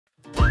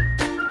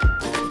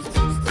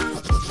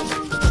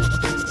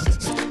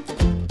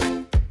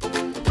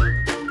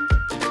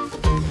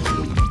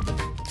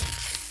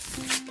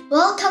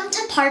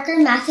Parker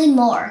Math and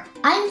More.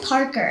 I'm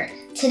Parker.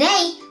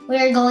 Today, we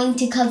are going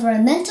to cover a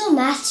mental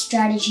math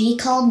strategy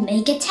called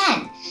Make a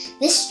 10.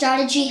 This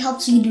strategy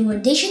helps you do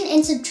addition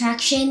and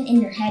subtraction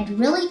in your head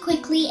really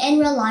quickly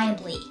and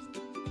reliably.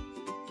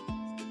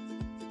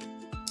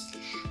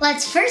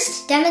 Let's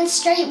first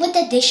demonstrate with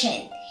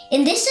addition.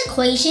 In this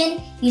equation,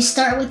 you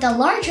start with the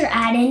larger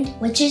addend,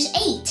 which is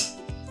 8.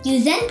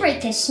 You then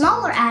break the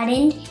smaller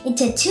addend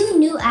into two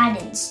new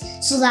addends,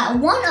 so that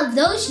one of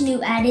those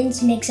new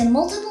addends makes a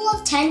multiple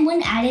of 10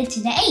 when added to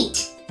the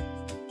 8.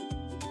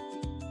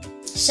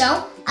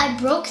 So, I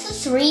broke the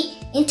 3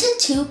 into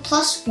 2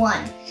 plus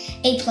 1.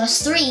 8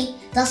 plus 3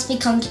 thus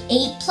becomes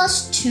 8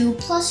 plus 2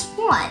 plus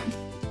 1.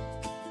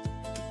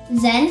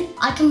 Then,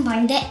 I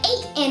combine the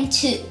 8 and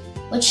 2,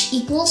 which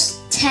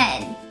equals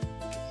 10.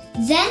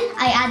 Then,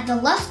 I add the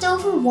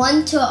leftover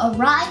 1 to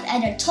arrive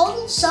at a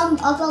total sum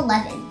of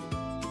 11.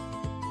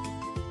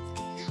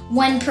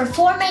 When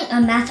performing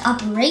a math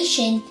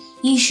operation,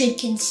 you should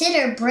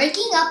consider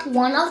breaking up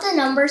one of the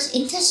numbers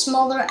into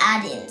smaller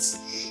addends.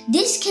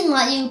 This can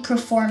let you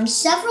perform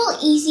several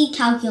easy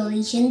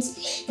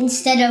calculations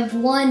instead of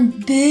one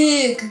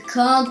big,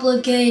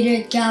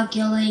 complicated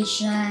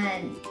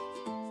calculation.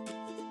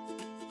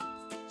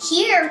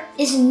 Here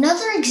is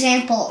another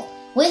example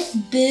with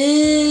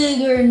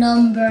bigger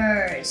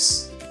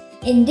numbers.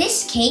 In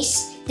this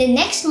case, the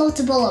next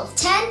multiple of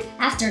 10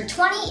 after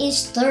 20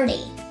 is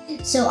 30.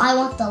 So I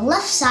want the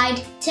left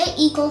side to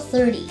equal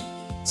 30.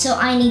 So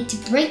I need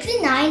to break the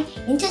 9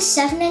 into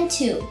 7 and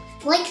 2,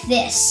 like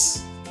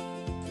this.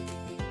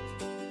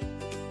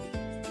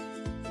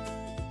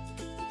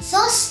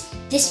 Thus,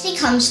 this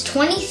becomes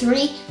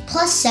 23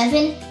 plus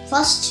 7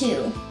 plus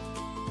 2.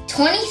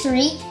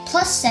 23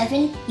 plus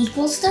 7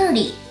 equals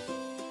 30.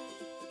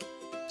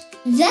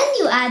 Then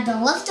you add the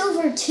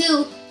leftover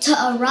 2 to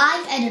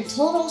arrive at a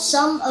total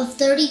sum of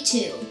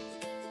 32.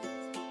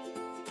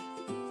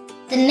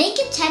 The Make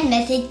a 10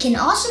 method can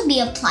also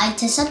be applied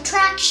to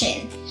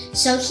subtraction.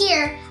 So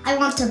here, I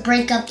want to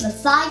break up the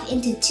 5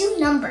 into two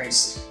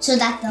numbers so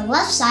that the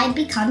left side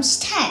becomes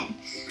 10.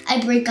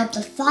 I break up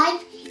the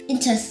 5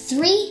 into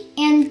 3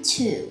 and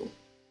 2.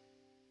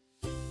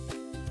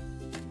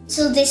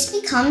 So this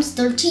becomes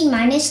 13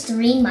 minus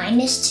 3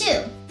 minus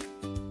 2.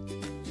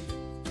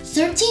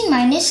 13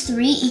 minus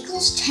 3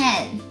 equals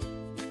 10.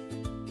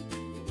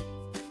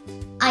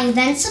 I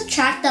then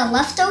subtract the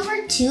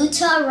leftover 2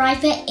 to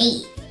arrive at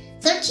 8.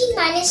 13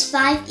 minus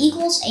 5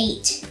 equals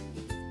 8.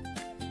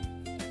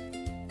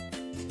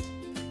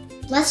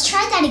 Let's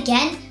try that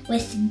again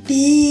with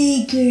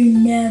bigger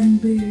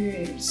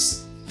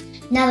numbers.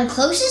 Now the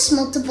closest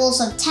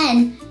multiples of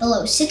 10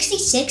 below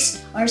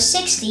 66 are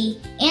 60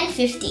 and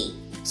 50.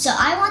 So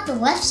I want the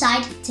left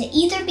side to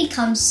either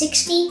become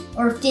 60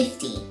 or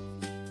 50.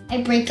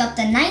 I break up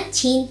the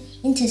 19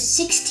 into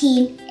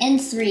 16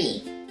 and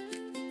 3.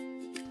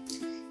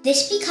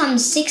 This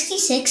becomes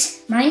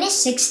 66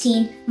 minus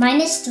 16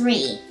 minus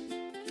 3.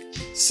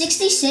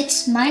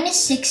 66 minus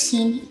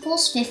 16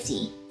 equals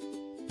 50.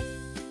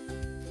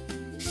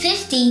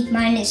 50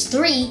 minus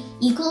 3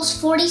 equals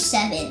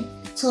 47.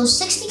 So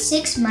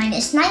 66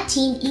 minus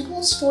 19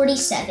 equals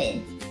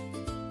 47.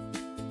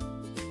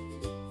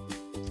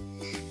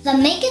 The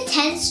Make a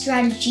 10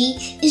 strategy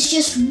is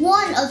just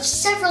one of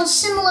several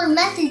similar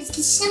methods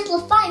to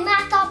simplify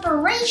math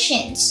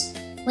operations.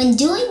 When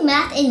doing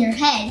math in your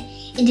head,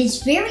 it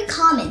is very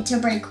common to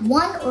break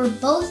one or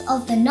both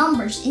of the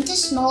numbers into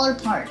smaller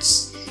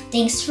parts.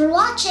 Thanks for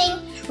watching.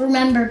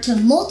 Remember to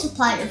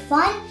multiply your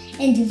fun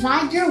and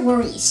divide your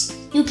worries.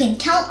 You can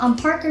count on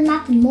Parker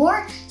Math and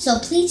More, so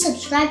please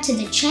subscribe to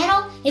the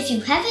channel if you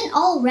haven't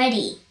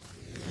already.